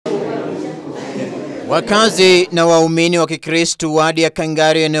Wakazi na waumini wa Kikristo Wadi ya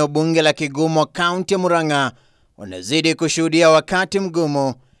Kangari, eneo bunge la Kigumo, Kaunti ya Murang'a, wanazidi kushuhudia wakati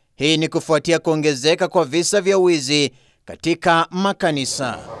mgumu. Hii ni kufuatia kuongezeka kwa visa vya wizi katika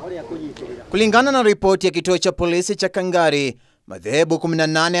makanisa. Kulingana na ripoti ya Kituo cha Polisi cha Kangari, madhehebu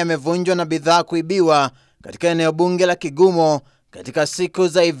 18 yamevunjwa na bidhaa kuibiwa katika eneo bunge la Kigumo katika siku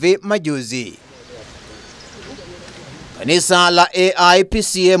za hivi majuzi. Kanisa la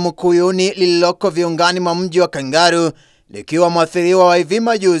AIPCA Mukuyu-Ini lililoko viungani mwa mji wa Kangari likiwa mwathiriwa wa hivi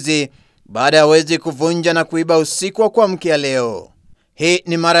majuzi baada ya wezi kuvunja na kuiba usiku wa kuamkia leo. Hii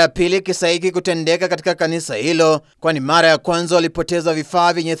ni mara ya pili kisa hiki kutendeka katika kanisa hilo, kwani mara ya kwanza walipoteza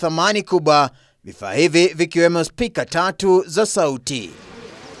vifaa vyenye thamani kubwa, vifaa hivi vikiwemo spika 3 za sauti.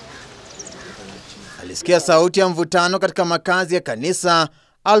 Alisikia sauti ya mvutano katika makazi ya kanisa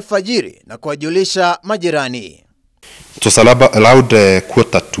alfajiri na kuwajulisha majirani. It was allowed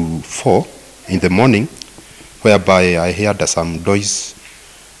 3:45 in the morning, whereby I heard some noise,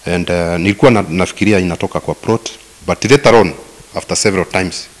 and nilikuwa nafikiria inatoka kwa plot, but later on, after several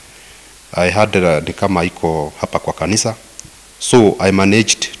times, I heard ni kama iko hapa kwa kanisa, so I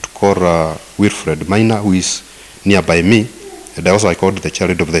managed to call Wilfred Minor, who is nearby me, and also I called the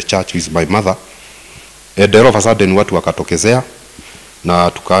child of the church, who is my mother, and all of a sudden watu wakatokezea,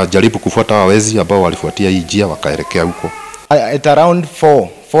 na tukajaribu kufuata wawezi ambao walifuatia hii njia wakaelekea huko. At around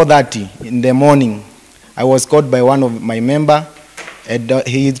 4:30 in the morning, I was called by one of my member, and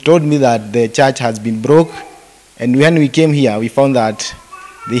he told me that the church has been broke, and when we came here we found that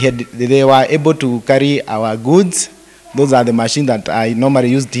they were able to carry our goods. Those are the machines that I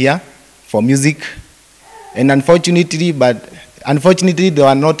normally used here for music, and unfortunately they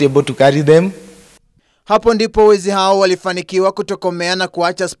were not able to carry them. Hapo ndipo wezi hao walifanikiwa kutokomea na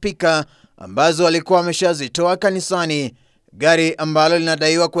kuacha spika ambazo walikuwa wameshazitoa kanisani, gari ambalo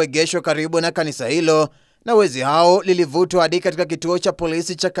linadaiwa kuegeshwa karibu na kanisa hilo, na wezi hao lilivutwa hadi katika kituo cha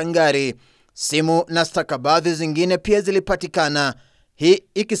polisi cha Kangari. Simu na stakabadhi zingine pia zilipatikana, hii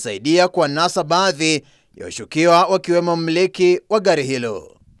ikisaidia kuwanasa baadhi ya washukiwa wakiwemo mmiliki wa gari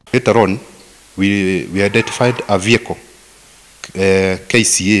hilo. Later on, we identified a vehicle,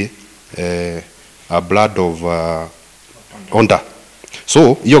 KCA, a blood of Honda.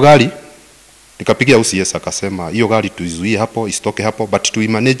 So hiyo gari nikapigia OCS akasema hiyo gari tuizuie hapo, isitoke hapo, but we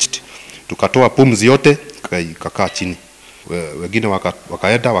managed tukatoa pumzi yote ikakaa chini. Wengine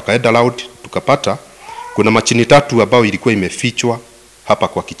wakaenda loud, tukapata kuna machini 3 ambao ilikuwa imefichwa hapa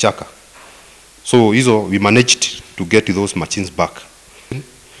kwa kichaka. So hizo we managed to get those machines back.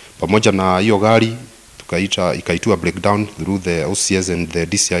 Pamoja na hiyo gari ikaitwa breakdown through the OCS and the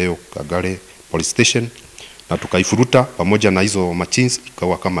DCIO Kangari Police Station, na tukaifuruta pamoja na hizo machines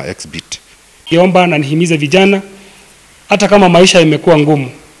ikawa kama exhibit. Kiomba na nihimize vijana, hata kama maisha imekuwa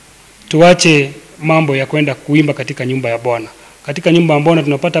ngumu, tuache mambo ya kwenda kuimba katika nyumba ya Bwana. Katika nyumba ya Bwana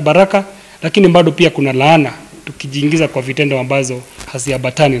tunapata baraka, lakini bado pia kuna laana tukijiingiza kwa vitendo ambazo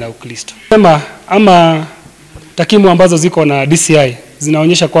haziambatani na Ukristo. Ama takwimu ambazo ziko na DCI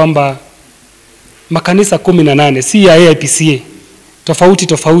zinaonyesha kwamba makanisa 18 si ya AIPCA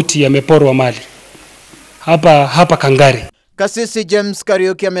tofauti yameporwa mali hapa Kangari. Kasisi James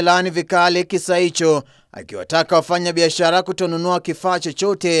Kariuki amelaani vikali kisa hicho, akiwataka wafanya biashara kutonunua kifaa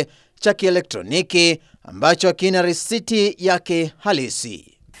chochote cha kielektroniki ambacho hakina risiti yake halisi.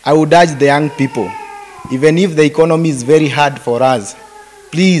 I would urge the young people, even if the economy is very hard for us,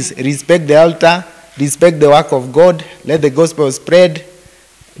 please respect the altar, respect the work of God, let the gospel spread.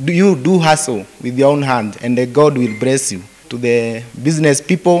 You do hustle with your own hand, and the God will bless you. To the business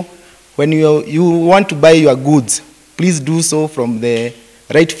people, when you want to buy your goods, please do so from the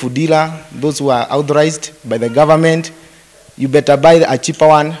rightful dealer, those who are authorized by the government. You better buy a cheaper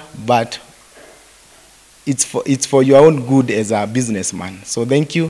one, but it's for your own good as a businessman. So thank you.